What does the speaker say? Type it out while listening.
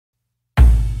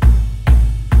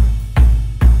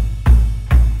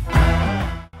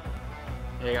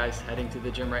Hey guys, heading to the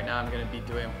gym right now. I'm going to be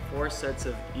doing 4 sets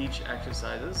of each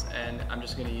exercises, and I'm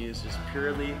just going to use just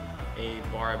purely a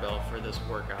barbell for this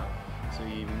workout. So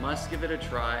you must give it a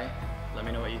try. Let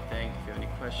me know what you think. If you have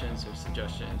any questions or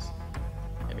suggestions,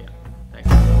 hit me up. Thanks.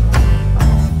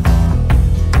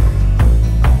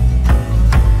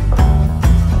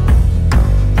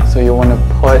 So you want to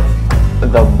put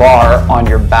the bar on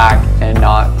your back and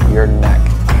not your neck.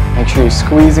 Make sure you're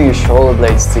squeezing your shoulder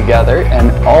blades together and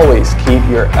always keep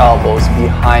your elbows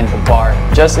behind the bar.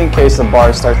 Just in case the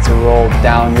bar starts to roll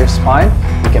down your spine,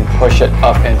 you can push it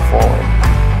up and forward.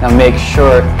 Now make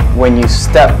sure when you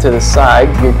step to the side,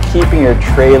 you're keeping your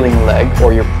trailing leg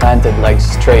or your planted leg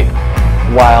straight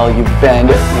while you bend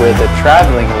with the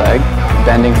traveling leg,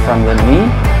 bending from the knee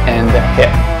and the hip.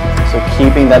 So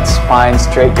keeping that spine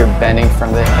straight, you're bending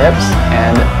from the hips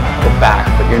and the back,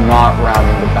 but you're not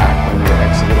rounding the back when you're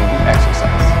executing the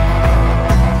exercise.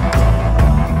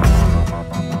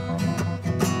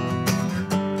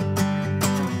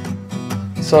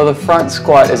 So the front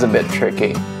squat is a bit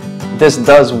tricky. This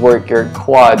does work your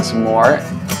quads more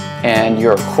and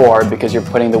your core because you're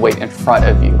putting the weight in front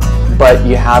of you, but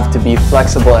you have to be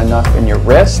flexible enough in your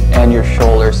wrist and your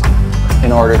shoulders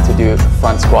in order to do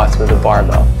front squats with a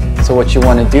barbell. So what you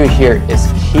want to do here is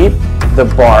keep the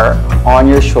bar on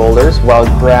your shoulders while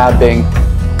grabbing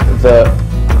the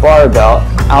barbell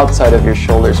outside of your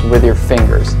shoulders with your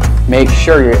fingers. Make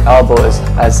sure your elbow is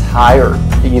as high or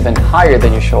even higher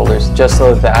than your shoulders, just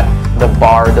so that the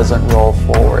bar doesn't roll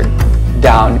forward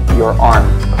down your arm.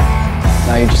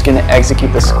 Now you're just going to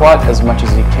execute the squat as much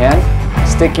as you can,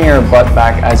 sticking your butt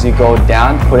back as you go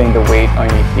down, putting the weight on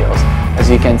your heels. As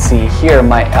you can see here,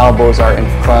 my elbows are in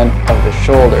front of the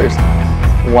shoulders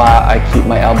while I keep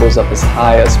my elbows up as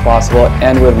high as possible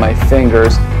and with my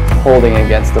fingers holding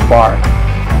against the bar.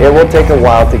 It will take a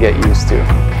while to get used to.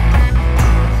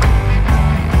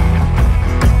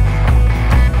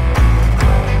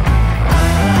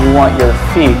 You want your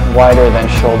feet wider than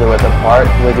shoulder width apart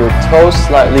with your toes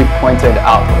slightly pointed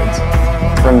outwards.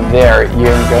 From there,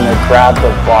 you're going to grab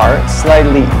the bar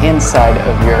slightly inside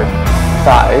of your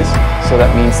thighs. So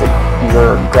that means that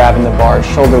you're grabbing the bar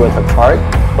shoulder width apart,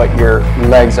 but your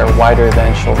legs are wider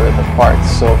than shoulder width apart.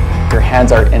 So your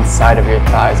hands are inside of your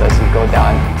thighs as you go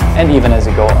down and even as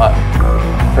you go up.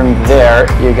 From there,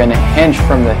 you're going to hinge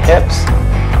from the hips,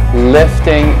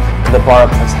 lifting the bar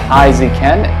up as high as you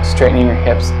can, straightening your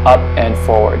hips up and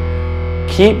forward.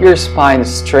 Keep your spine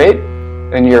straight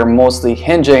and you're mostly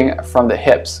hinging from the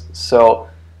hips. So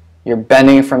you're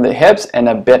bending from the hips and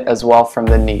a bit as well from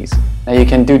the knees. Now you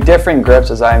can do different grips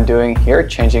as I'm doing here,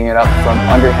 changing it up from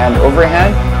underhand,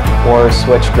 overhand, or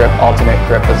switch grip, alternate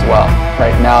grip as well.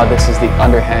 Right now this is the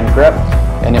underhand grip,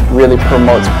 and it really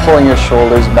promotes pulling your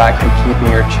shoulders back and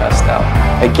keeping your chest out.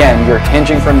 Again, you're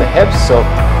hinging from the hips, so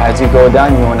as you go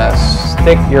down you want to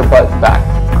stick your butt back.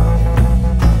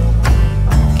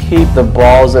 Keep the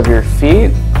balls of your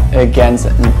feet against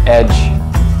an edge.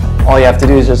 All you have to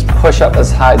do is just push up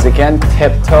as high as you can,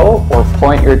 tiptoe or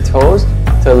point your toes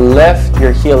to lift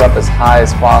your heel up as high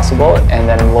as possible and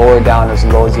then lower down as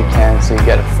low as you can so you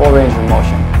get a full range of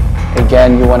motion.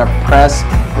 Again, you want to press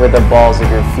with the balls of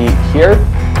your feet here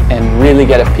and really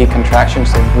get a peak contraction,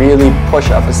 so really push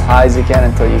up as high as you can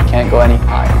until you can't go any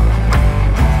higher.